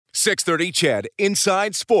630 CHED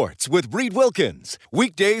Inside Sports with Reed Wilkins.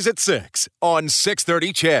 Weekdays at 6 on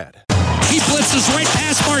 630 CHED. He blitzes right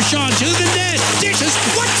past Marchand to the net. Dishes.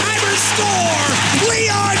 One-timer score!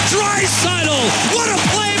 Leon Draisaitl! What a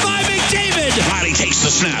play by McDavid! Riley takes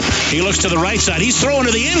the snap. He looks to the right side. He's throwing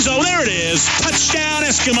to the end zone. There it is. Touchdown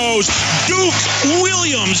Eskimos. Duke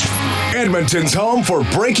Williams. Edmonton's home for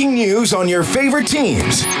breaking news on your favorite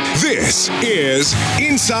teams. This is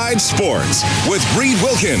Inside Sports with Reed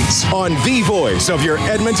Wilkins on the voice of your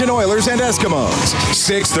Edmonton Oilers and Eskimos.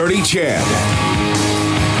 630 CHED.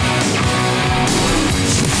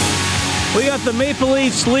 We got the Maple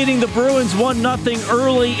Leafs leading the Bruins 1-0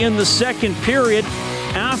 early in the second period.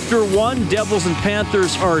 After one, Devils and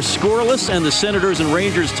Panthers are scoreless, and the Senators and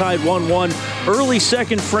Rangers tied 1-1. Early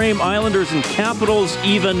second frame, Islanders and Capitals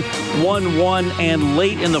even 1-1. And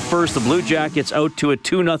late in the first, the Blue Jackets out to a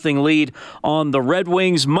 2-0 lead on the Red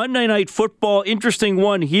Wings. Monday Night Football, interesting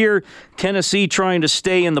one here. Tennessee trying to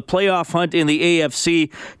stay in the playoff hunt in the AFC,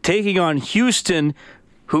 taking on Houston,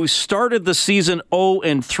 who started the season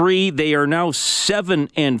 0-3. They are now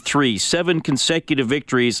 7-3, 7 consecutive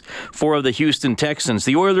victories for the Houston Texans.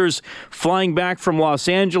 The Oilers flying back from Los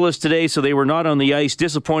Angeles today, so they were not on the ice.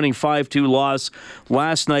 Disappointing 5-2 loss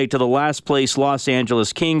last night to the last place Los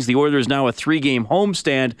Angeles Kings. The Oilers now a 3-game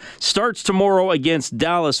homestand. Starts tomorrow against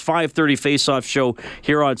Dallas, 5:30 face-off show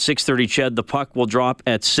here on 630 CHED. The puck will drop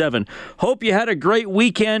at 7. Hope you had a great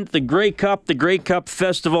weekend. The Grey Cup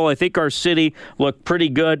Festival. I think our city looked pretty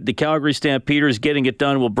good. The Calgary Stampeders getting it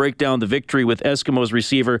done. We'll break down the victory with Eskimos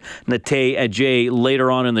receiver Nate Ajay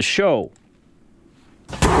later on in the show.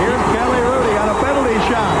 Here's Kelly Rudy on a penalty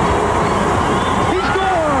shot. He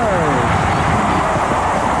scores!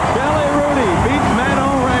 Kelly Rudy beats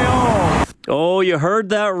Manon Rhéaume. Oh, you heard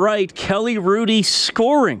that right. Kelly Rudy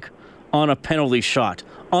scoring on a penalty shot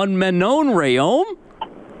on Manon Rhéaume.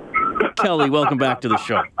 Kelly, welcome back to the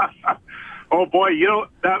show. Oh, boy, you know,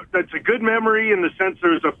 that's a good memory in the sense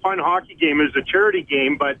there's a fun hockey game. It was a charity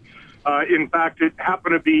game, but in fact, it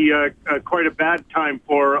happened to be quite a bad time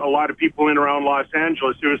for a lot of people in around Los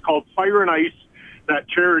Angeles. It was called Fire and Ice, that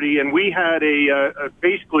charity, and we had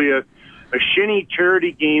basically a shinny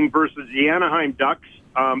charity game versus the Anaheim Ducks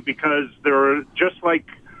because there were, just like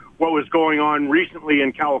what was going on recently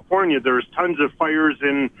in California, there was tons of fires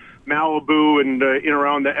in Malibu and in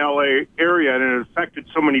around the LA area, and it affected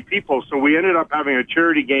so many people. So we ended up having a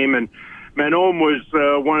charity game, and Manon was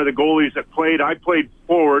one of the goalies that played. I played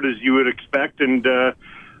forward, as you would expect, and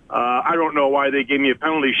I don't know why they gave me a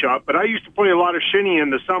penalty shot, but I used to play a lot of shinny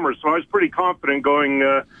in the summer, so I was pretty confident going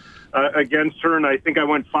against her, and I think I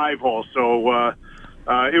went 5-hole. So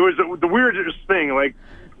it was the weirdest thing. Like,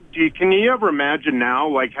 can you ever imagine now,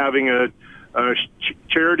 like, having a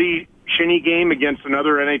charity shinny game against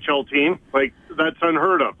another NHL team? Like, that's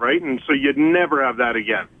unheard of, right? And so you'd never have that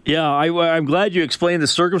again. Yeah, I'm glad you explained the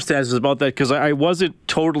circumstances about that, because I wasn't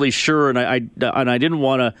totally sure, and I didn't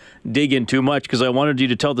want to dig in too much because I wanted you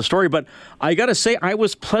to tell the story. But I got to say, I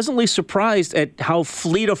was pleasantly surprised at how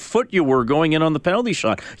fleet of foot you were going in on the penalty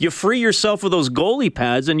shot. You free yourself of those goalie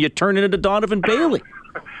pads and you turn it into Donovan Bailey.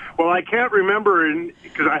 Well, I can't remember,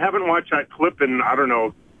 because I haven't watched that clip in, I don't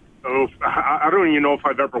know, I don't even know if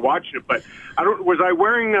I've ever watched it, but was I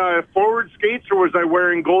wearing forward skates or was I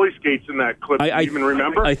wearing goalie skates in that clip? Do you even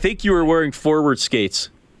remember? I think you were wearing forward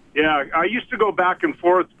skates. Yeah, I used to go back and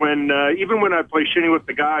forth when, even when I play shinny with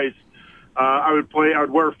the guys, I would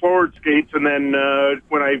wear forward skates, and then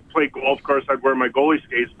when I played golf, of course, I'd wear my goalie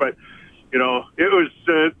skates. But, you know, it was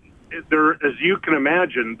there, as you can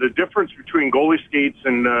imagine, the difference between goalie skates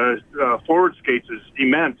and forward skates is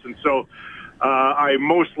immense, and so I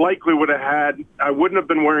most likely I wouldn't have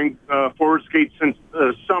been wearing forward skates since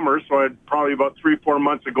summer, so I had probably about 3-4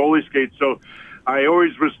 months of goalie skates. So I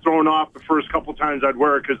always was thrown off the first couple times I'd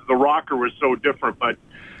wear it because the rocker was so different. But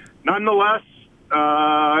nonetheless,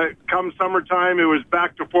 come summertime, it was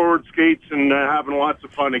back to forward skates and having lots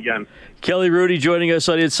of fun again. Kelly Rudy joining us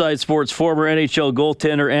on Inside Sports, former NHL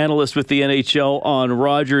goaltender, analyst with the NHL on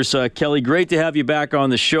Rogers. Kelly, great to have you back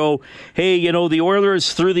on the show. Hey, you know, the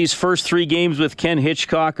Oilers through these first 3 games with Ken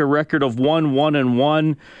Hitchcock, a record of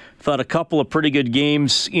 1-1-1. Thought a couple of pretty good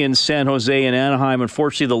games in San Jose and Anaheim.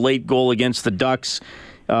 Unfortunately, the late goal against the Ducks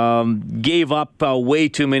gave up way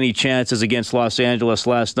too many chances against Los Angeles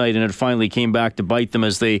last night, and it finally came back to bite them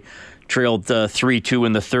as they trailed 3-2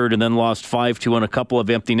 in the third and then lost 5-2 on a couple of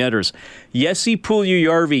empty netters. Jesse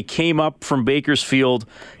Puljujärvi came up from Bakersfield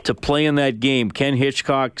to play in that game. Ken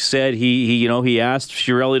Hitchcock said he asked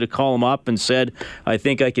Chiarelli to call him up and said, I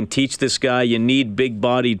think I can teach this guy. You need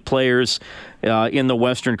big-bodied players. in the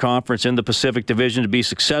Western Conference, in the Pacific Division, to be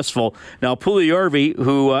successful. Now, Puljujarvi,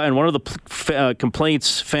 who and one of the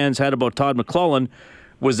complaints fans had about Todd McLellan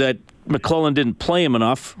was that McLellan didn't play him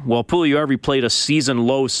enough. Well, Puljujarvi played a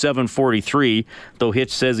season-low .743, though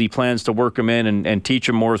Hitch says he plans to work him in and teach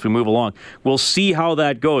him more as we move along. We'll see how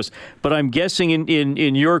that goes. But I'm guessing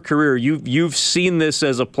in your career, you've seen this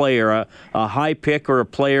as a player, a high pick or a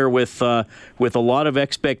player with a lot of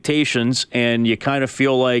expectations, and you kind of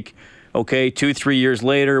feel like, okay, 2-3 years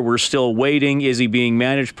later, we're still waiting. Is he being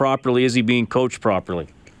managed properly? Is he being coached properly?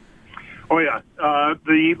 Oh, yeah.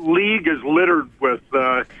 The league is littered with,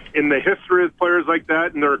 in the history of players like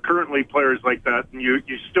that, and there are currently players like that. And you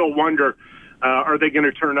still wonder, are they going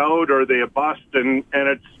to turn out, or are they a bust? And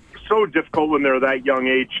it's so difficult when they're that young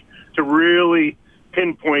age to really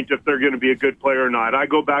pinpoint if they're going to be a good player or not. I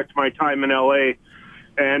go back to my time in L.A.,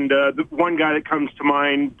 and the one guy that comes to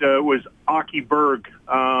mind was Aki Berg. He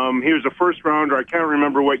was a first-rounder. I can't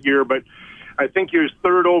remember what year, but I think he was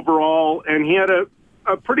third overall, and he had a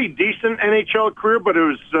pretty decent NHL career, but it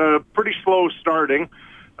was pretty slow starting.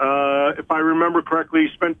 If I remember correctly,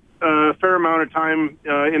 he spent a fair amount of time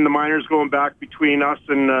in the minors going back between us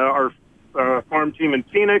and our farm team in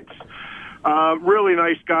Phoenix. Really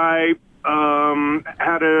nice guy.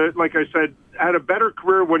 Like I said, had a better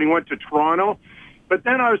career when he went to Toronto. But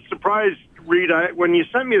then I was surprised, Reed, when you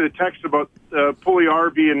sent me the text about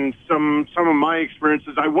Puljujarvi and some of my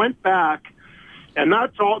experiences, I went back. And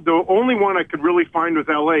that's the only one I could really find with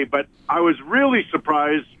L.A., but I was really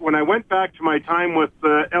surprised when I went back to my time with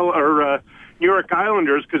the New York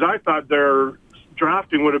Islanders, because I thought their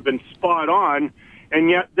drafting would have been spot on, and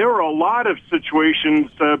yet there were a lot of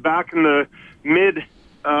situations back in the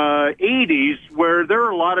mid-'80s where there were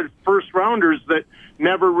a lot of first-rounders that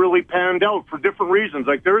never really panned out for different reasons.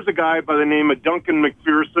 Like there was a guy by the name of Duncan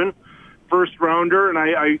McPherson, first-rounder,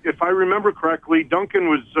 and if I remember correctly, Duncan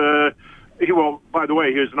was... Well, by the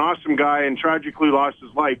way, he was an awesome guy and tragically lost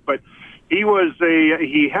his life, but he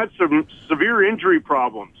had some severe injury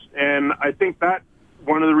problems, and I think that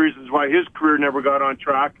one of the reasons why his career never got on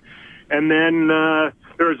track. And then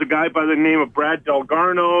there was a guy by the name of Brad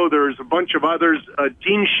Delgarno. There was a bunch of others,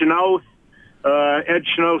 Dean Chenoweth, Ed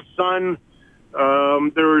Chenoweth's son.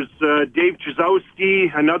 There was Dave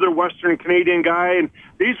Chizowski, another Western Canadian guy, and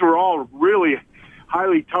these were all really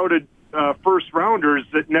highly touted first rounders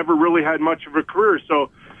that never really had much of a career. So,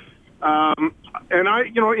 and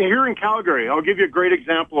here in Calgary, I'll give you a great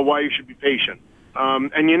example of why you should be patient.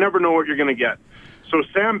 And you never know what you're going to get. So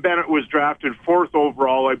Sam Bennett was drafted 4th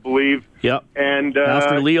overall, I believe. Yep. And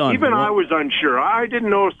after Leon, even I was unsure. I didn't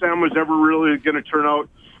know if Sam was ever really going to turn out.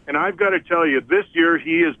 And I've got to tell you, this year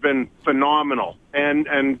he has been phenomenal. And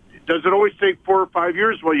does it always take 4 or 5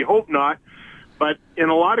 years? Well, you hope not. But in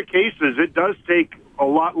a lot of cases, it does take a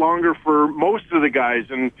lot longer for most of the guys.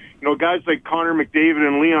 And, guys like Connor McDavid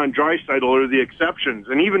and Leon Draisaitl are the exceptions.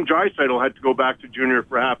 And even Draisaitl had to go back to junior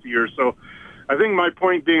for half a year. So I think my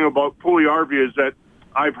point being about Puljujarvi is that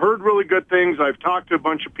I've heard really good things. I've talked to a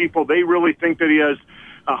bunch of people. They really think that he has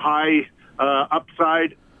a high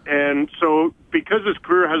upside. And so because his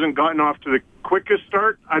career hasn't gotten off to the quickest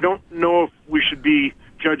start, I don't know if we should be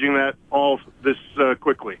judging that all this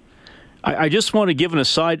quickly. I just want to give an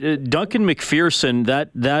aside. Duncan McPherson,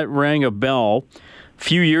 that rang a bell. A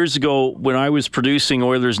few years ago when I was producing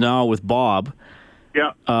Oilers Now with Bob,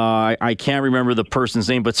 yeah, I can't remember the person's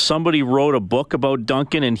name, but somebody wrote a book about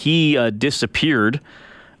Duncan, and he disappeared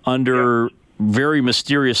under very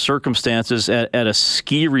mysterious circumstances at a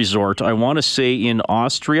ski resort, I want to say in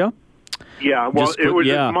Austria. Yeah, well, it was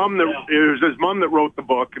his mom that wrote the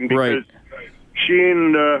book, and because she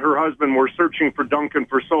and her husband were searching for Duncan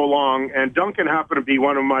for so long, and Duncan happened to be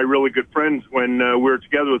one of my really good friends when we were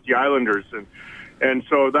together with the Islanders, and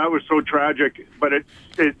so that was so tragic. But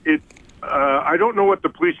I don't know what the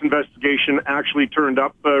police investigation actually turned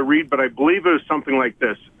up, Reed, but I believe it was something like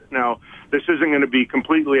this. Now, this isn't going to be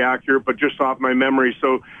completely accurate, but just off my memory.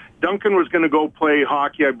 So Duncan was going to go play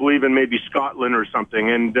hockey, I believe, in maybe Scotland or something,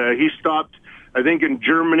 and he stopped, I think, in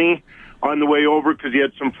Germany on the way over because he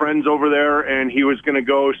had some friends over there, and he was going to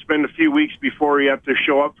go spend a few weeks before he had to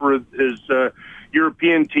show up for his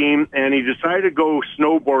European team, and he decided to go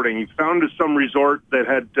snowboarding. He found some resort that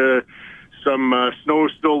had some snow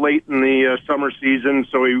still late in the summer season,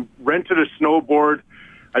 so he rented a snowboard.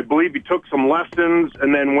 I believe he took some lessons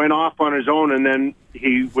and then went off on his own, and then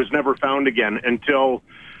he was never found again until,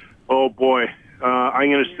 I'm going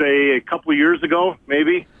to say a couple of years ago,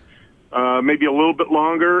 maybe a little bit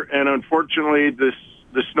longer. And unfortunately,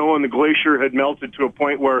 the snow on the glacier had melted to a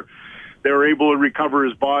point where they were able to recover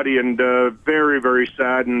his body, and very, very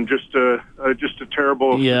sad, and just a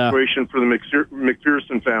terrible situation for the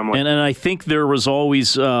McPherson family. And I think there was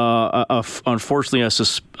always, unfortunately,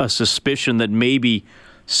 a suspicion that maybe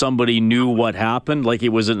somebody knew what happened, like it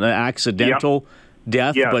was an accidental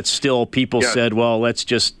death, but still people said, well, let's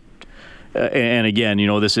just... and again,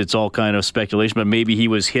 it's all kind of speculation, but maybe he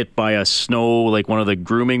was hit by a snow, like one of the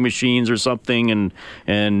grooming machines or something, and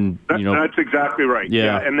that's exactly right.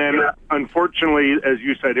 Yeah. And then, unfortunately, as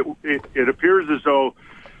you said, it appears as though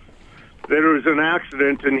there was an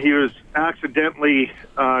accident, and he was accidentally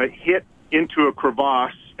hit into a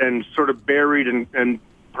crevasse and sort of buried and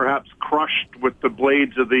perhaps crushed with the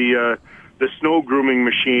blades of the snow grooming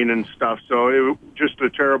machine and stuff. So it was just a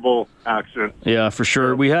terrible accident. Yeah, for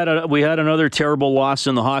sure. We had another terrible loss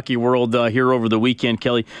in the hockey world here over the weekend,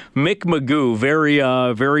 Kelly. Mick Magoo, very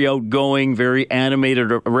outgoing, very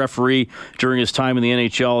animated referee during his time in the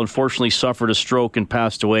NHL, unfortunately suffered a stroke and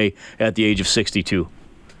passed away at the age of 62.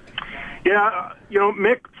 Yeah,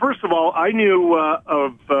 Mick, first of all, I knew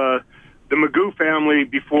of the Magoo family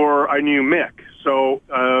before I knew Mick. So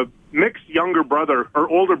Mick's older brother, it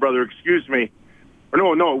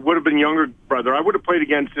would have been younger brother. I would have played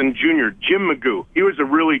against in junior, Jim Magoo. He was a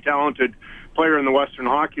really talented player in the Western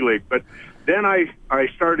Hockey League. But then I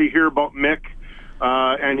started to hear about Mick,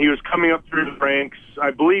 and he was coming up through the ranks. I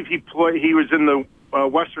believe he was in the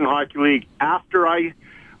Western Hockey League after I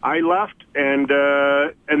left, and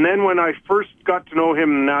then when I first got to know him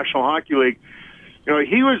in the National Hockey League,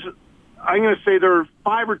 he was. I'm going to say there are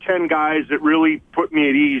 5 or 10 guys that really put me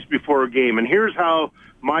at ease before a game. And here's how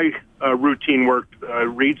my routine worked,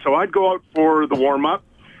 Reed. So I'd go out for the warm-up,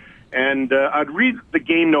 and I'd read the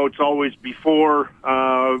game notes always before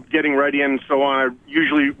getting ready and so on. I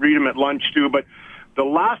usually read them at lunch, too. But the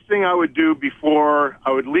last thing I would do before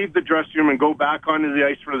I would leave the dressing room and go back onto the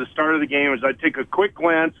ice for the start of the game is I'd take a quick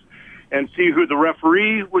glance and see who the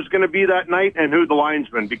referee was going to be that night and who the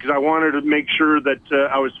linesman, because I wanted to make sure that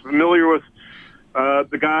I was familiar with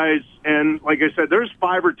the guys. And like I said, there's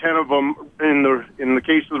 5 or 10 of them in the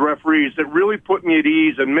case of the referees that really put me at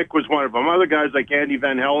ease, and Mick was one of them. Other guys like Andy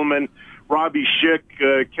Van Hellemond, Robbie Schick,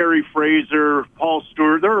 Kerry Fraser, Paul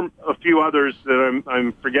Stewart. There are a few others that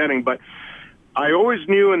I'm forgetting, but I always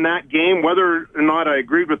knew in that game, whether or not I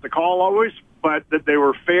agreed with the call always, but that they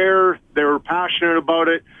were fair, they were passionate about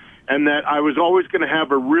it, and that I was always going to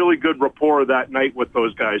have a really good rapport that night with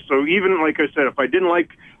those guys. So even, like I said, if I didn't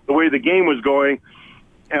like the way the game was going,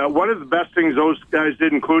 one of the best things those guys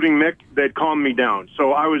did, including Mick, they'd calm me down.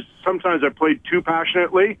 So sometimes I played too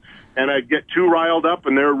passionately, and I'd get too riled up,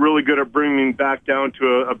 and they were really good at bringing me back down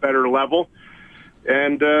to a better level.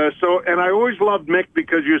 And I always loved Mick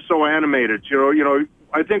because he was so animated.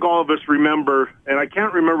 I think all of us remember, and I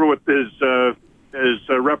can't remember what his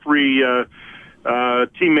referee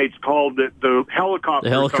teammates called it, the helicopter,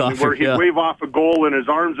 where he'd wave off a goal and his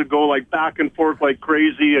arms would go like back and forth like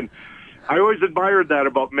crazy. And I always admired that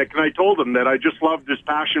about Mick, and I told him that I just loved his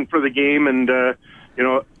passion for the game. And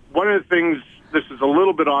one of the things, this is a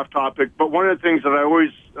little bit off topic, but one of the things that I always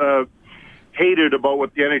hated about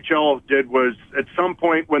what the NHL did was at some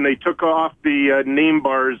point when they took off the name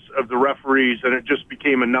bars of the referees, and it just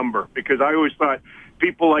became a number, because I always thought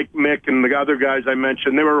people like Mick and the other guys I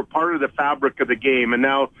mentioned, they were a part of the fabric of the game. And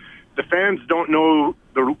now the fans don't know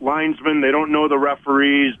the linesmen, they don't know the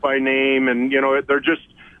referees by name, and they're just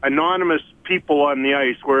anonymous people on the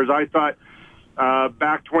ice, whereas I thought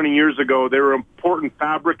back 20 years ago they were an important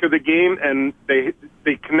fabric of the game, and they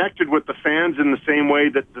connected with the fans in the same way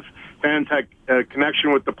that the fans had a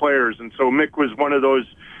connection with the players. And so Mick was one of those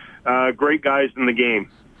great guys in the game.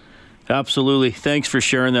 Absolutely. Thanks for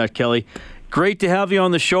sharing that, Kelly. Great to have you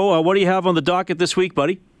on the show. What do you have on the docket this week,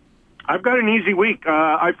 buddy? I've got an easy week.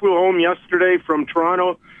 I flew home yesterday from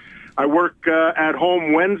Toronto. I work at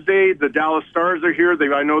home Wednesday. The Dallas Stars are here.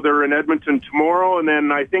 I know they're in Edmonton tomorrow, and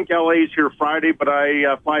then I think LA's here Friday, but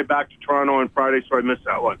I fly back to Toronto on Friday, so I missed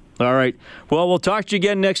that one. All right. Well, we'll talk to you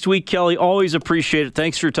again next week, Kelly. Always appreciate it.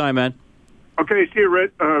 Thanks for your time, man. Okay, see you,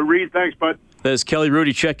 Reed. Thanks, bud. That's Kelly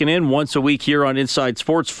Hrudey checking in once a week here on Inside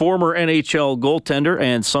Sports. Former NHL goaltender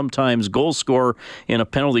and sometimes goal scorer in a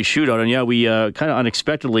penalty shootout. And yeah, we kind of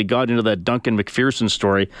unexpectedly got into that Duncan McPherson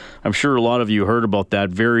story. I'm sure a lot of you heard about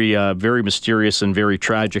that. Very, very mysterious and very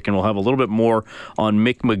tragic. And we'll have a little bit more on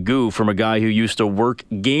Mick Magoo from a guy who used to work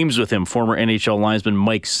games with him. Former NHL linesman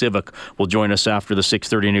Mike Civic will join us after the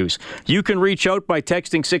 6:30 news. You can reach out by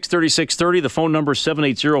texting 630-630. The phone number is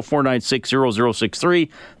 780-496-0063.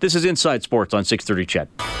 This is Inside Sports on 630 CHED.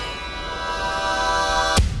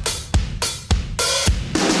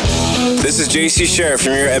 This is JC Sheriff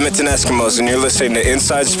from your Edmonton Eskimos, and you're listening to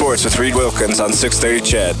Inside Sports with Reed Wilkins on 630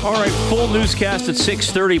 CHED. All right, full newscast at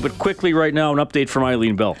 6:30, but quickly right now, an update from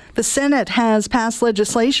Eileen Bell. The Senate has passed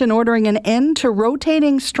legislation ordering an end to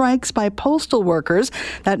rotating strikes by postal workers.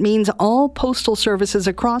 That means all postal services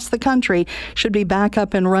across the country should be back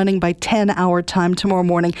up and running by 10-hour time tomorrow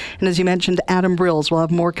morning. And as you mentioned, Adam Brills will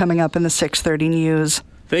have more coming up in the 6:30 news.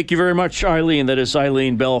 Thank you very much, Eileen. That is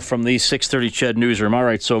Eileen Bell from the 630 CHED Newsroom. All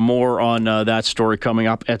right, so more on that story coming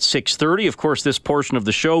up at 6:30. Of course, this portion of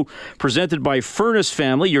the show presented by Furnace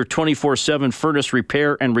Family, your 24/7 furnace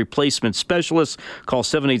repair and replacement specialist. Call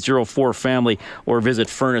 7804-FAMILY or visit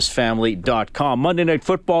furnacefamily.com. Monday Night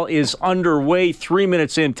Football is underway. 3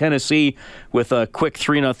 minutes in, Tennessee with a quick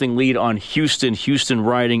 3-0 lead on Houston. Houston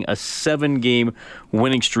riding a 7-game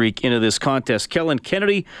winning streak into this contest. Kellen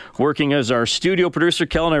Kennedy working as our studio producer.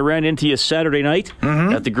 Kellen, I ran into you Saturday night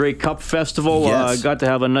at the Grey Cup Festival. Yes. Got to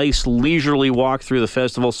have a nice leisurely walk through the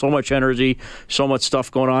festival. So much energy, so much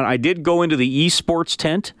stuff going on. I did go into the esports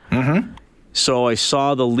tent. So I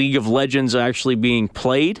saw the League of Legends actually being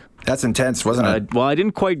played. That's intense, wasn't it? Well, I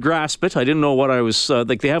didn't quite grasp it. I didn't know what I was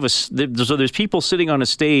like. They have so there's people sitting on a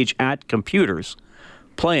stage at computers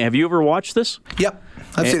playing. Have you ever watched this? Yep.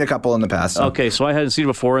 I've seen a couple in the past. Okay, so I hadn't seen it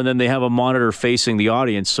before, and then they have a monitor facing the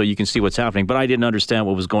audience so you can see what's happening. But I didn't understand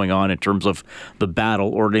what was going on in terms of the battle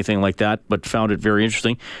or anything like that, but found it very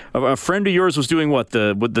interesting. A friend of yours was doing what,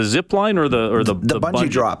 the zip line or the bungee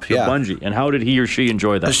drop? The bungee. And how did he or she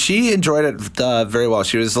enjoy that? She enjoyed it very well.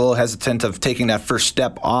 She was a little hesitant of taking that first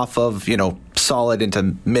step off of, solid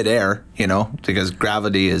into midair, because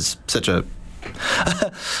gravity is such a...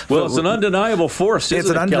 Well, it's an undeniable force, It's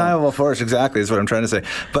an undeniable force, exactly, is what I'm trying to say.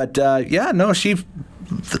 But, she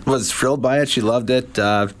was thrilled by it. She loved it.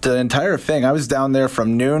 The entire thing. I was down there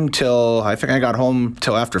from noon till, I think I got home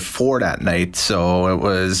till after 4 that night. So it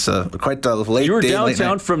was quite the late day. You were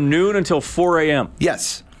downtown from noon until 4 a.m.?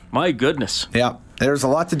 Yes. My goodness. Yeah. There's a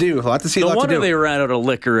lot to do, a lot to see, a lot to do. No wonder they ran out of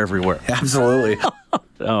liquor everywhere. Absolutely.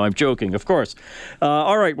 Oh, I'm joking, of course.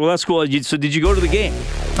 All right, well, that's cool. So did you go to the game?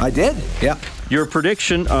 I did, yeah. Your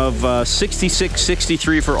prediction of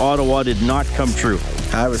 66-63 for Ottawa did not come true.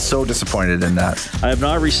 I was so disappointed in that. I have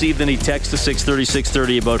not received any text to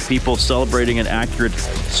 630 about people celebrating an accurate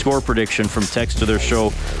score prediction from text to their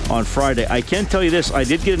show on Friday. I can tell you this. I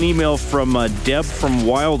did get an email from Deb from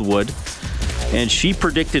Wildwood, and she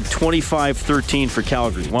predicted 25-13 for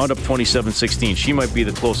Calgary. Wound up 27-16. She might be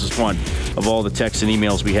the closest one of all the texts and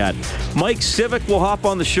emails we had. Mike Civic will hop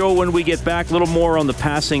on the show when we get back. A little more on the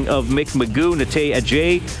passing of Mick Magoo. Nate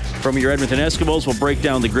Ajay from your Edmonton Eskimos will break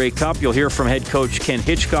down the Grey Cup. You'll hear from head coach Ken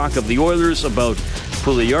Hitchcock of the Oilers about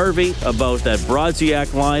Puljujarvi, about that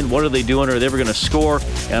Brodziak line. What are they doing? Are they ever going to score?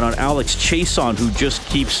 And on Alex Chiasson, who just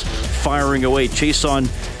keeps firing away. Chiasson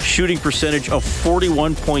shooting percentage of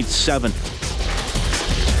 41.7.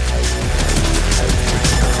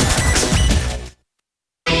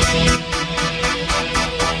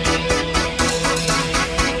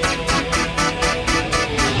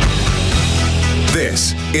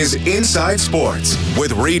 This is Inside Sports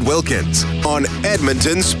with Reed Wilkins on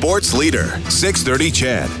Edmonton Sports Leader, 630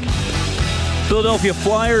 CHED. Philadelphia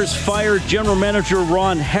Flyers fired general manager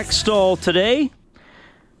Ron Hextall today.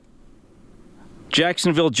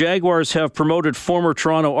 Jacksonville Jaguars have promoted former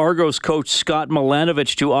Toronto Argos coach Scott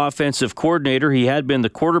Milanovich to offensive coordinator. He had been the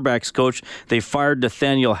quarterback's coach. They fired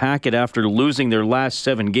Nathaniel Hackett after losing their last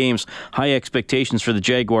 7 games. High expectations for the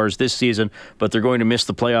Jaguars this season, but they're going to miss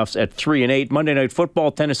the playoffs at 3-8. Monday Night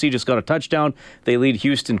Football, Tennessee just got a touchdown. They lead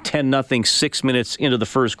Houston 10-0 6 minutes into the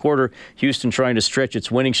first quarter. Houston trying to stretch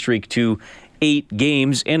its winning streak to 8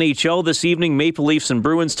 games. NHL this evening, Maple Leafs and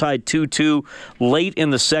Bruins tied 2-2 late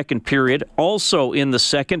in the second period. Also in the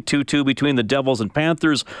second, 2-2 between the Devils and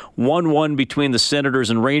Panthers, 1-1 between the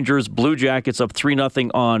Senators and Rangers. Blue Jackets up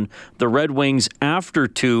 3-0 on the Red Wings. After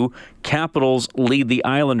 2, Capitals lead the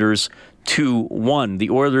Islanders 2-1.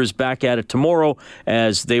 The Oilers back at it tomorrow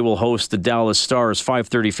as they will host the Dallas Stars.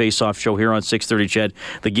 5:30 face-off show here on 630 CHED.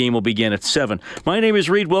 The game will begin at 7. My name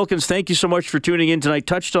is Reed Wilkins. Thank you so much for tuning in tonight.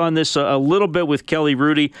 Touched on this a little bit with Kelly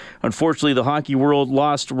Rudy. Unfortunately, the hockey world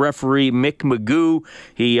lost referee Mick Magoo.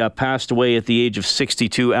 He passed away at the age of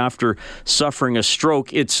 62 after suffering a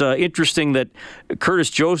stroke. It's interesting that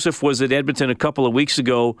Curtis Joseph was at Edmonton a couple of weeks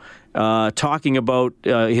ago talking about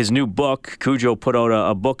his new book. Cujo put out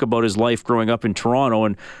a book about his life growing up in Toronto,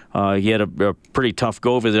 and he had a pretty tough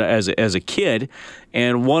go of it as a kid.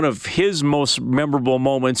 And one of his most memorable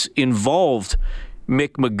moments involved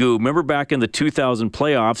Mick Magoo. Remember back in the 2000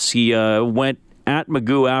 playoffs, he went at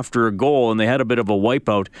Magoo after a goal, and they had a bit of a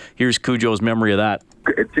wipeout. Here's Cujo's memory of that.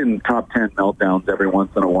 it's in top 10 meltdowns every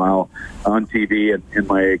once in a while on TV, and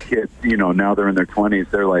my kids, now they're in their 20s.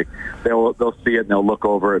 They're like, they'll see it and they'll look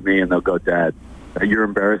over at me and they'll go, "Dad, you're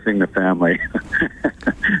embarrassing the family."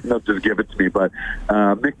 They'll just give it to me. But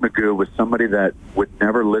Mick Magoo was somebody that would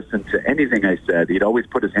never listen to anything I said. He'd always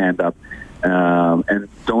put his hand up and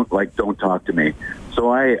don't talk to me. So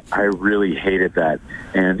I really hated that.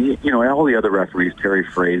 And, all the other referees, Terry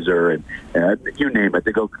Fraser and you name it,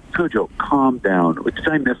 they go, "Cujo, calm down. Did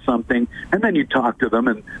I miss something?" And then you talk to them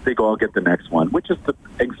and they go, "I'll get the next one," which is the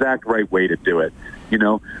exact right way to do it,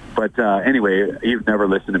 But anyway, he'd never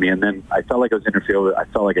listened to me. And then I felt like I was interfered with. I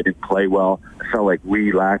felt like I didn't play well. I felt like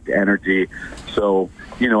we lacked energy. So,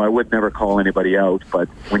 I would never call anybody out. But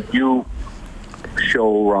when you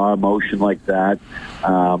show raw emotion like that,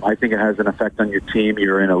 I think it has an effect on your team.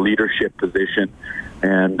 You're in a leadership position,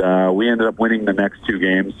 and we ended up winning the next 2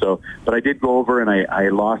 games. But I did go over and I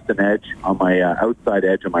lost an edge on my outside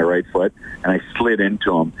edge on my right foot, and I slid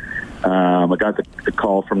into him. I got the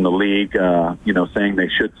call from the league, saying they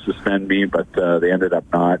should suspend me, but they ended up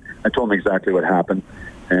not. I told them exactly what happened,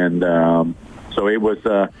 and so it was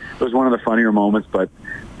one of the funnier moments, but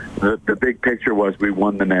the big picture was we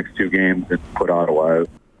won the next 2 games and put Ottawa out.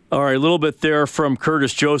 All right, a little bit there from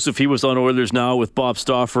Curtis Joseph. He was on Oilers Now with Bob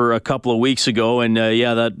Stauffer a couple of weeks ago, and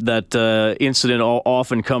that incident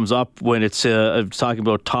often comes up when it's talking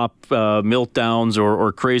about top meltdowns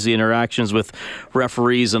or crazy interactions with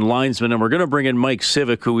referees and linesmen. And we're going to bring in Mike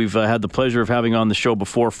Civic, who we've had the pleasure of having on the show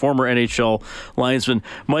before, former NHL linesman.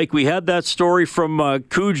 Mike, we had that story from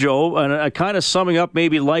Cujo, and kind of summing up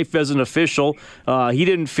maybe life as an official. He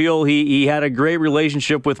didn't feel he had a great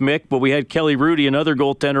relationship with Mick, but we had Kelly Hrudey, another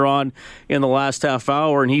goaltender, on in the last half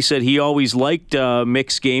hour, and he said he always liked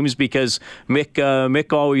Mick's games because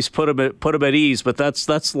Mick always put him at ease. But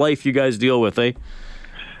that's life you guys deal with, eh?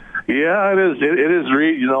 Yeah, it is. It is.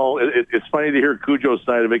 It's funny to hear Cujo's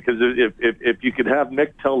side of it, because if you could have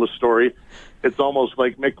Mick tell the story, it's almost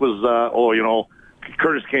like Mick was,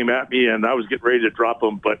 Curtis came at me and I was getting ready to drop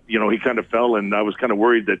him, but he kind of fell, and I was kind of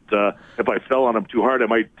worried that if I fell on him too hard, I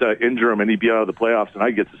might injure him and he'd be out of the playoffs and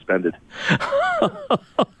I'd get suspended.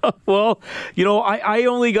 Well, I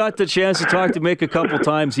only got the chance to talk to Mick a couple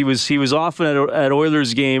times. He was often at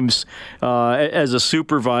Oilers games as a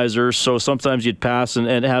supervisor, so sometimes you'd pass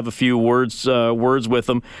and have a few words with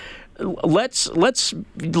him. Let's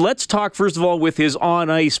talk first of all with his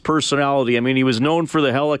on-ice personality. I mean, he was known for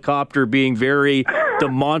the helicopter, being very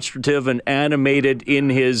demonstrative and animated in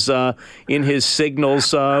his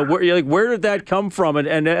signals. Where did that come from?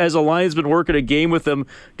 And as a linesman working a game with him,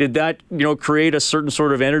 did that create a certain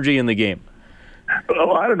sort of energy in the game?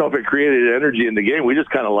 Oh, I don't know if it created energy in the game. We just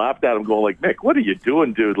kind of laughed at him, going like, "Mick, what are you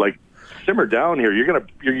doing, dude? Like, simmer down here. You're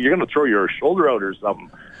gonna throw your shoulder out or something."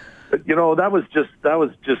 But, that was just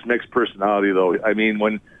Mick's personality, though. I mean,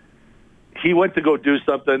 when he went to go do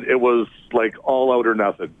something, it was like all out or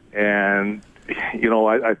nothing. And,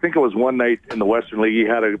 I think it was one night in the Western League, he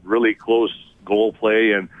had a really close goal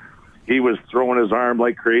play, and he was throwing his arm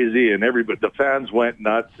like crazy, and the fans went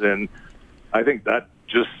nuts. And I think that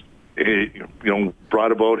just,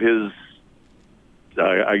 brought about his,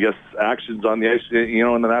 actions on the ice,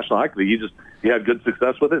 in the National Hockey League. He had good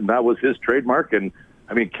success with it, and that was his trademark. And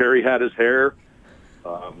I mean, Kerry had his hair.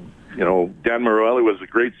 Dan Morelli was a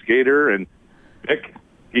great skater, and Mick,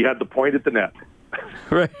 he had the point at the net.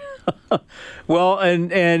 Right. Well,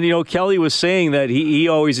 and Kelly was saying that he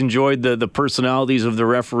always enjoyed the personalities of the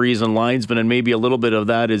referees and linesmen, and maybe a little bit of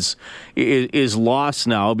that is lost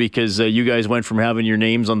now because you guys went from having your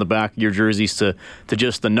names on the back of your jerseys to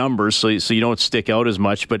just the numbers, so you don't stick out as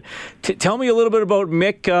much. But tell me a little bit about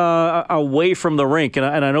Mick away from the rink, and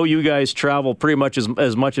I know you guys travel pretty much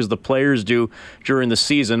as much as the players do during the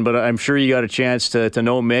season, but I'm sure you got a chance to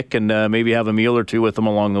know Mick and maybe have a meal or two with him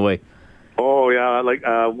along the way. Oh, yeah. Like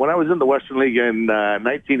when I was in the Western League in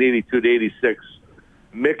 1982 to 86,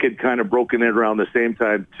 Mick had kind of broken in around the same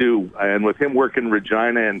time, too. And with him working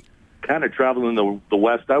Regina and kind of traveling the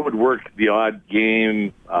West, I would work the odd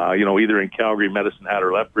game, either in Calgary, Medicine Hat,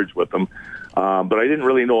 or Lethbridge with him. But I didn't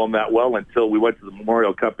really know him that well until we went to the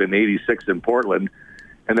Memorial Cup in 86 in Portland.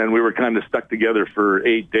 And then we were kind of stuck together for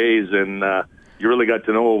 8 days, and you really got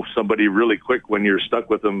to know somebody really quick when you're stuck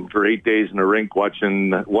with them for 8 days in a rink watching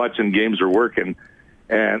games or working.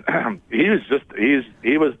 And he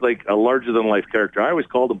was like a larger than life character. I always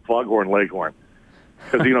called him Foghorn Leghorn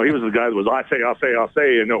because he was the guy that was I'll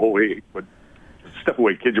say, and he would step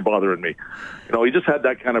away, kid, you're bothering me. He just had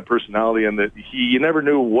that kind of personality, and that you never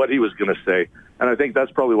knew what he was going to say. And I think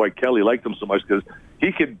that's probably why Kelly liked him so much, because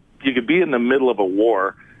you could be in the middle of a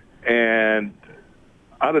war, and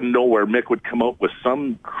out of nowhere, Mick would come out with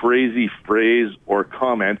some crazy phrase or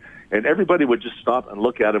comment, and everybody would just stop and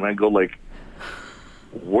look at him and go like,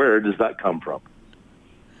 where does that come from?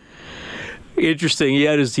 Interesting.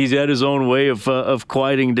 He's had his own way of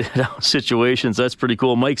quieting down situations. That's pretty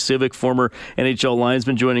cool. Mike Civic, former NHL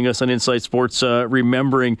linesman, joining us on Inside Sports,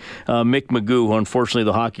 remembering Mick McGough, who unfortunately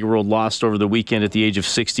the hockey world lost over the weekend at the age of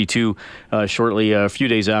 62, shortly a few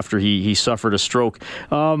days after he suffered a stroke.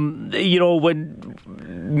 When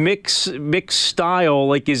Mick's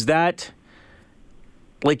style, is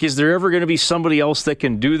there ever going to be somebody else that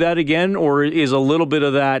can do that again, or is a little bit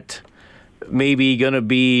of that maybe going to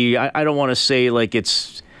be, I don't want to say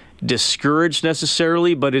it's discouraged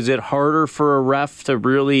necessarily, but is it harder for a ref to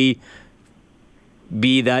really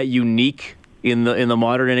be that unique in the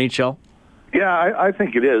modern NHL? Yeah, I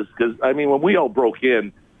think it is, because, when we all broke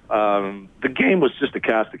in, the game was just a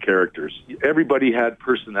cast of characters. Everybody had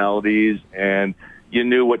personalities, and you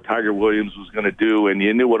knew what Tiger Williams was going to do, and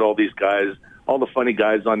you knew what all these guys, all the funny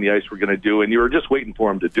guys on the ice were going to do, and you were just waiting for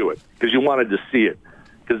them to do it, because you wanted to see it.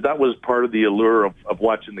 Because that was part of the allure of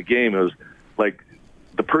watching the game. It was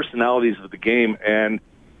the personalities of the game, and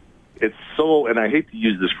it's so, and I hate to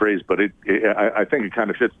use this phrase, but I think it kind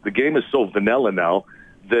of fits. The game is so vanilla now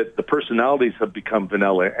that the personalities have become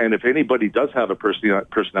vanilla. And if anybody does have a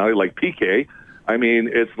personality like PK,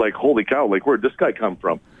 it's like, holy cow, where'd this guy come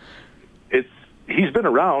from? He's been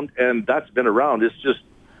around, and that's been around. It's just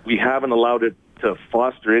we haven't allowed it to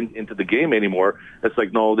foster into the game anymore. It's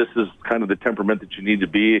like, no, this is kind of the temperament that you need to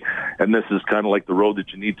be, and this is kind of like the road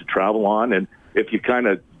that you need to travel on. And if you kind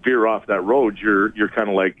of veer off that road, you're kind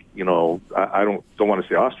of like, I don't want to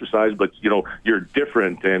say ostracized, but you're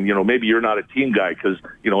different, and maybe you're not a team guy because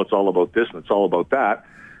it's all about this and it's all about that.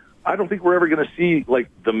 I don't think we're ever going to see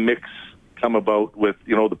the mix come about with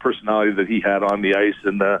the personality that he had on the ice,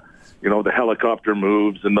 and the helicopter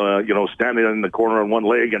moves, and the standing in the corner on one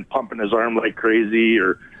leg and pumping his arm like crazy,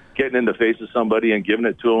 or getting in the face of somebody and giving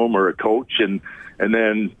it to him, or a coach, and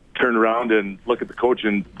then turn around and look at the coach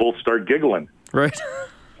and both start giggling. Right.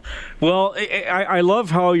 Well, I love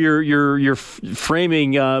how you're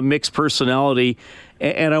framing Mick's personality,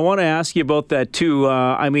 and I want to ask you about that too.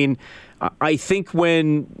 I think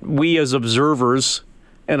when we as observers,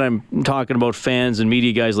 and I'm talking about fans and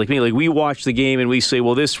media guys like me, we watch the game and we say,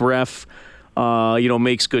 well, this ref,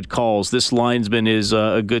 makes good calls. This linesman is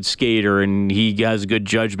a good skater, and he has good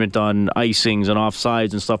judgment on icings and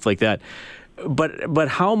offsides and stuff like that. But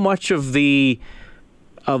how much of the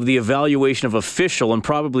evaluation of official, and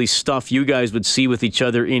probably stuff you guys would see with each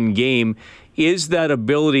other in game, is that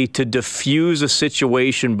ability to diffuse a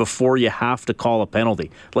situation before you have to call a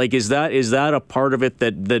penalty? Is that a part of it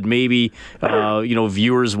that maybe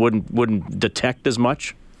viewers wouldn't detect as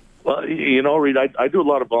much? Well, Reed, I do a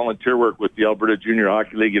lot of volunteer work with the Alberta Junior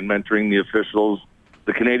Hockey League and mentoring the officials,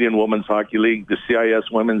 the Canadian Women's Hockey League, the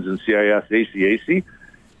CIS Women's and CIS ACAC,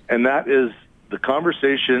 and that is the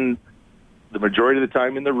conversation the majority of the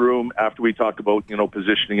time in the room after we talk about,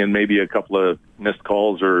 positioning and maybe a couple of missed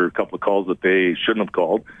calls or a couple of calls that they shouldn't have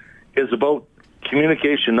called, is about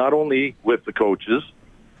communication, not only with the coaches,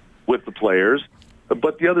 with the players,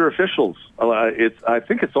 but the other officials. I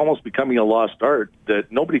think it's almost becoming a lost art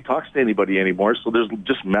that nobody talks to anybody anymore, so there's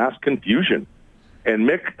just mass confusion. And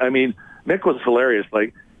Mick was hilarious.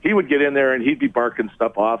 He would get in there and he'd be barking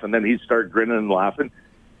stuff off, and then he'd start grinning and laughing.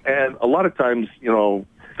 And a lot of times,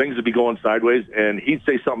 things would be going sideways, and he'd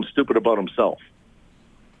say something stupid about himself.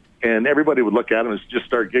 And everybody would look at him and just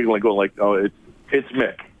start giggling and go like, oh, it's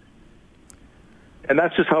Mick. And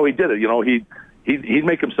that's just how he did it. He'd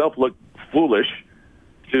make himself look foolish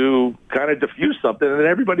to kind of diffuse something, and then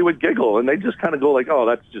everybody would giggle, and they'd just kind of go like, oh,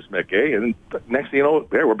 that's just Mick, eh? And next thing you know,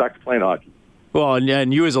 there, we're back to playing hockey. Well,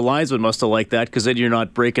 and you as a linesman must have liked that, because then you're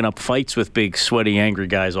not breaking up fights with big, sweaty, angry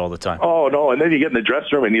guys all the time. Oh, no, and then you get in the dressing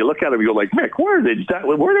room and you look at him and you go like, Mick, where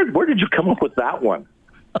did you come up with that one?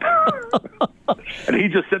 And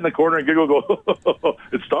he'd just sit in the corner and giggle, go,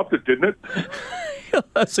 it stopped it, didn't it?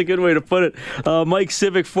 That's a good way to put it. Mike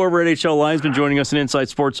Civic, former NHL linesman, joining us in Inside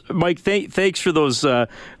Sports. Mike, thanks for those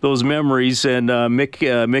memories, and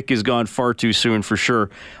Mick is gone far too soon for sure.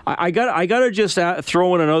 I got to just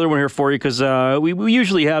throw in another one here for you, because we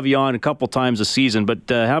usually have you on a couple times a season, but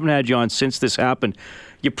haven't had you on since this happened.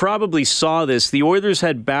 You probably saw this. The Oilers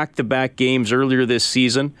had back-to-back games earlier this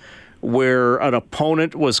season where an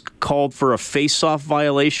opponent was called for a face-off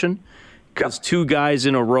violation, because two guys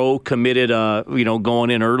in a row committed, going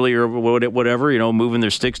in early or whatever, moving their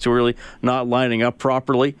sticks too early, not lining up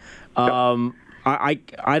properly. I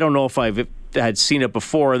don't know if I've had seen it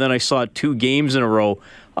before, and then I saw it 2 games in a row.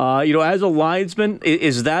 As a linesman,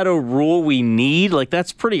 is that a rule we need? Like,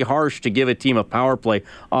 that's pretty harsh to give a team a power play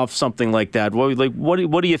off something like that.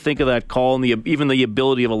 What do you think of that call and even the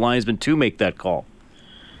ability of a linesman to make that call?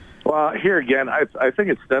 Well, here again, I think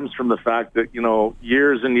it stems from the fact that,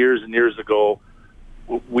 years and years and years ago,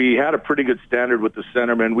 we had a pretty good standard with the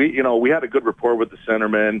centermen. We had a good rapport with the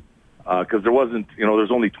centermen because there wasn't,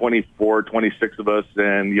 there's only 24, 26 of us,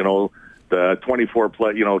 and the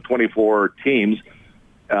 24 teams.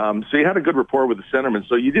 So you had a good rapport with the centermen.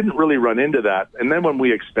 So you didn't really run into that. And then when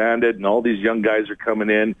we expanded and all these young guys are coming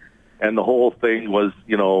in, and the whole thing was,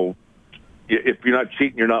 if you're not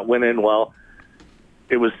cheating, you're not winning. Well,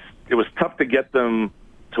 it was tough to get them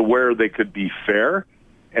to where they could be fair.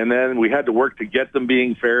 And then we had to work to get them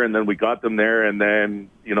being fair, and then we got them there, and then,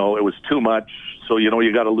 it was too much. So,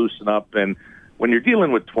 you got to loosen up. And when you're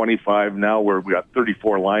dealing with 25 now, where we got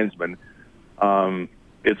 34 linesmen,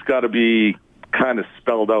 it's got to be kind of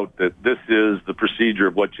spelled out that this is the procedure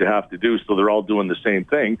of what you have to do, so they're all doing the same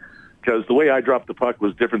thing. Because the way I dropped the puck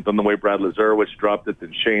was different than the way Brad Lazarowicz dropped it,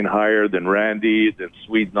 than Shane Heyer, than Randy, than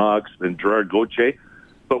Swede Knox, than Gerard Gauthier.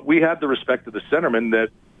 But we had the respect of the centerman that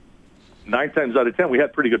 9 times out of 10, we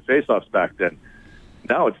had pretty good face-offs back then.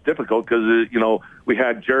 Now it's difficult because, we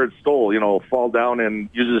had Jared Stoll, fall down and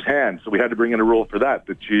use his hand. So we had to bring in a rule for that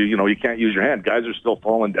you can't use your hand. Guys are still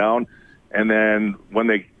falling down. And then when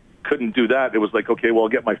they couldn't do that, it was like, okay, well, I'll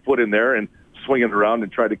get my foot in there and swing it around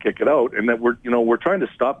and try to kick it out. And then we're trying to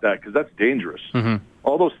stop that because that's dangerous. Mm-hmm.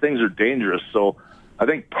 All those things are dangerous. So I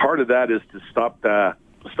think part of that is to stop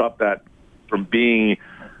that from being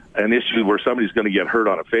an issue where somebody's going to get hurt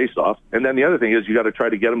on a face-off. And then the other thing is you got to try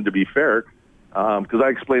to get them to be fair. Because I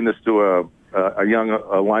explained this to a young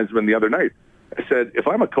linesman the other night. I said, if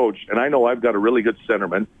I'm a coach and I know I've got a really good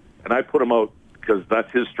centerman and I put him out because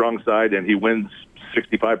that's his strong side and he wins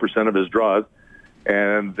 65% of his draws,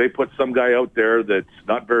 and they put some guy out there that's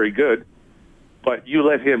not very good, but you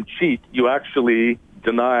let him cheat, you actually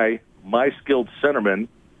deny my skilled centerman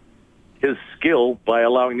his skill by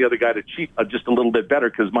allowing the other guy to cheat just a little bit better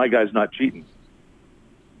because my guy's not cheating.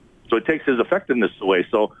 So it takes his effectiveness away.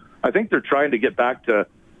 So I think they're trying to get back to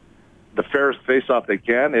the fairest face-off they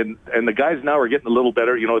can, and the guys now are getting a little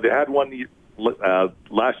better. They had one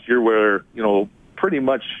last year where, pretty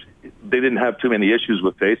much they didn't have too many issues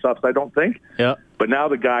with face-offs, I don't think. Yeah. But now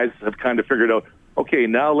the guys have kind of figured out, okay,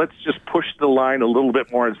 now let's just push the line a little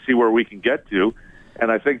bit more and see where we can get to.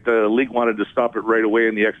 And I think the league wanted to stop it right away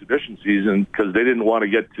in the exhibition season because they didn't want to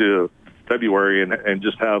get to February and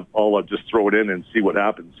just have just throw it in and see what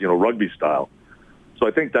happens, rugby style. So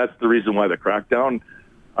I think that's the reason why the crackdown.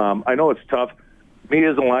 I know it's tough. Me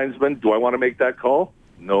as a linesman, do I want to make that call?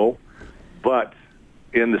 No. But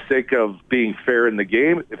in the sake of being fair in the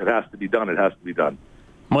game, if it has to be done, it has to be done.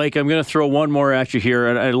 Mike, I'm going to throw one more at you here,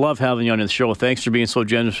 and I love having you on the show. Thanks for being so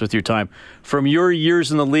generous with your time. From your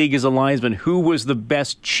years in the league as a linesman, who was the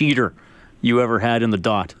best cheater you ever had in the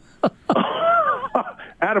dot?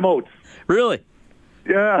 Adam Oates. Really?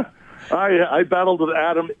 Yeah. I battled with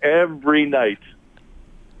Adam every night.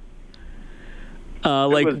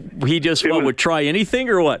 He just would try anything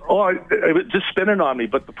or what? Oh, it was just spinning on me.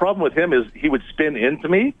 But the problem with him is he would spin into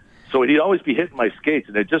me, so he'd always be hitting my skates,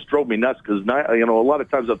 and it just drove me nuts because a lot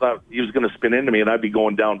of times I thought he was going to spin into me, and I'd be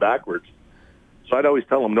going down backwards. So I'd always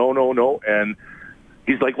tell him no, and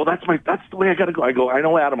he's like, "Well, that's the way I got to go." I go, "I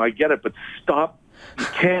know, Adam, I get it, but stop! You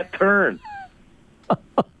can't turn."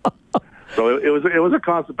 So it was a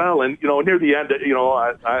constant battle, and near the end,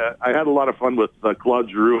 I had a lot of fun with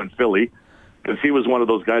Claude Giroux in Philly. Because he was one of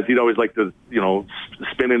those guys, he'd always like to,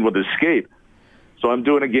 spin in with his skate. So I'm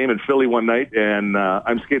doing a game in Philly one night, and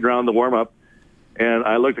I'm skating around the warm-up, and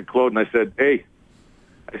I looked at Claude, and I said, "Hey,"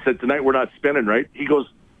 I said, "tonight we're not spinning, right?" He goes,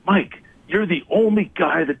 "Mike, you're the only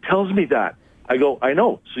guy that tells me that." I go, "I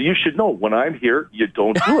know, so you should know. When I'm here, you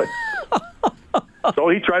don't do it." So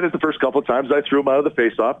he tried it the first couple of times. I threw him out of the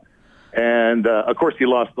face-off, and, of course, he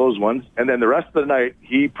lost those ones. And then the rest of the night,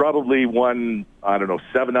 he probably won,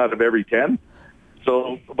 7 out of every 10.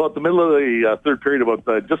 So about the middle of the third period,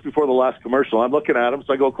 just before the last commercial, I'm looking at him.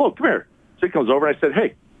 So I go, "Claude, come here." So he comes over, and I said,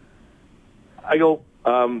 "Hey," I go,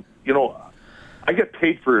 I get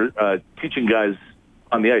paid for teaching guys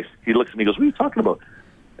on the ice. He looks at me and goes, "What are you talking about?"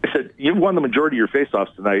 I said, "You've won the majority of your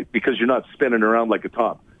face-offs tonight because you're not spinning around like a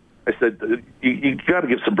top." I said, you got to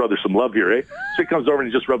give some brother some love here, eh?" So he comes over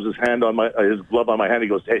and he just rubs his hand on his glove on my hand. He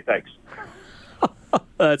goes, "Hey, thanks."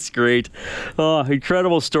 That's great. Oh,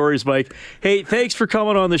 incredible stories, Mike. Hey, thanks for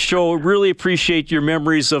coming on the show. Really appreciate your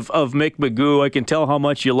memories of Mick McGough. I can tell how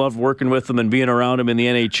much you loved working with him and being around him in the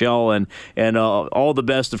NHL, and all the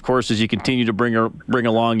best, of course, as you continue to bring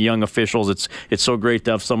along young officials. It's so great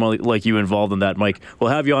to have someone like you involved in that, Mike.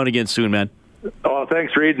 We'll have you on again soon, man. Oh,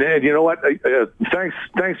 thanks, Reed. And you know what?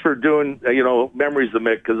 Thanks for doing memories of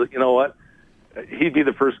Mick, because you know what? He'd be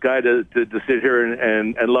the first guy to sit here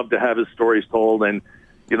and love to have his stories told. And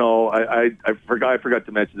you know, I forgot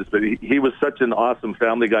to mention this, but he was such an awesome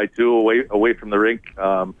family guy too, away from the rink.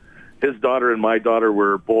 His daughter and my daughter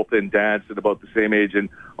were both in dance at about the same age, and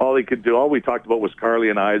all we talked about was Carly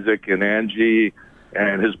and Isaac and Angie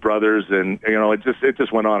and his brothers, and you know, it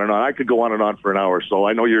just went on and on. I could go on and on for an hour, so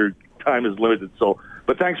I know your time is limited.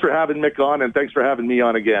 But thanks for having Mick on, and thanks for having me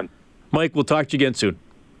on again. Mike, we'll talk to you again soon.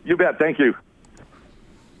 You bet. Thank you.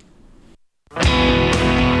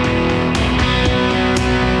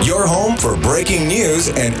 Your home for breaking news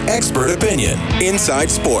and expert opinion. Inside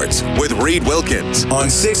Sports with Reed Wilkins on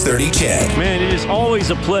 630 CHED. Man, it is always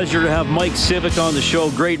a pleasure to have Mike Civic on the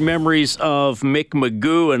show. Great memories of Mick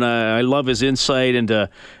McGough, and I love his insight into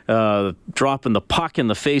dropping the puck in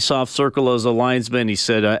the face-off circle as a linesman. He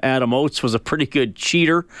said Adam Oates was a pretty good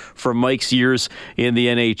cheater from Mike's years in the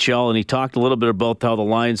NHL, and he talked a little bit about how the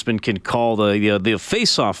linesman can call the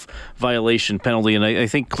face-off violation penalty, and I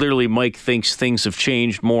think clearly Mike thinks things have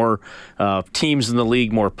changed. More teams in the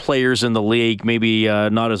league, more players in the league, maybe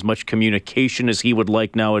not as much communication as he would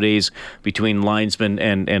like nowadays between linesmen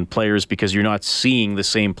and players, because you're not seeing the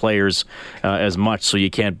same players as much, so you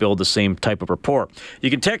can't build the same type of rapport. You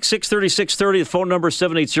can text 630-630, the phone number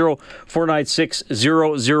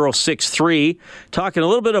 780-496-0063. Talking a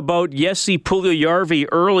little bit about Jesse Puljujärvi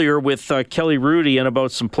earlier with Kelly Hrudey, and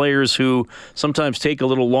about some players who sometimes take a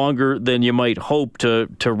little longer than you might hope to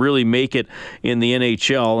really make it in the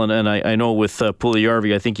NHL. And I know with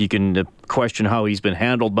Puljujärvi, I think you can question how he's been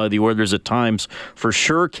handled by the Oilers at times. For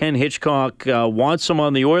sure, Ken Hitchcock wants him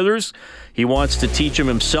on the Oilers. He wants to teach him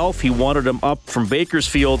himself. He wanted him up from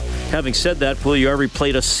Bakersfield. Having said that, Puljujärvi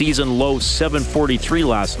played a season-low .743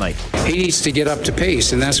 last night. He needs to get up to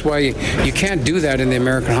pace, and that's why you can't do that in the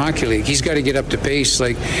American Hockey League. He's got to get up to pace.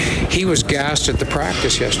 Like, he was gassed at the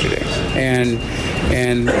practice yesterday,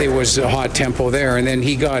 and there was a hot tempo there. And then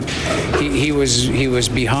he was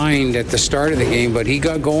behind at the start of the game, but he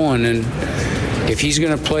got going. And if he's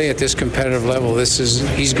going to play at this competitive level,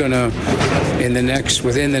 he's going to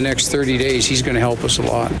within the next 30 days, he's going to help us a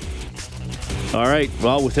lot. All right.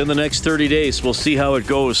 Well, within the next 30 days, we'll see how it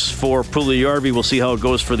goes for Puljujärvi. We'll see how it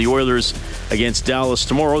goes for the Oilers against Dallas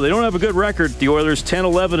tomorrow. They don't have a good record. The Oilers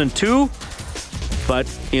 10-11-2, but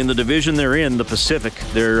in the division they're in, the Pacific,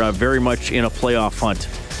 they're very much in a playoff hunt.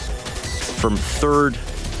 From third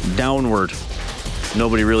downward,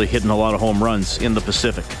 nobody really hitting a lot of home runs in the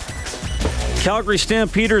Pacific. Calgary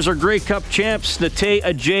Stampeders are Grey Cup champs. Nate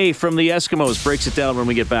Ajay from the Eskimos breaks it down when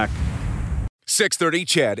we get back. 630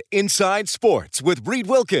 CHED Inside Sports with Reed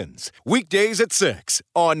Wilkins. Weekdays at 6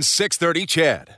 on 630 CHED.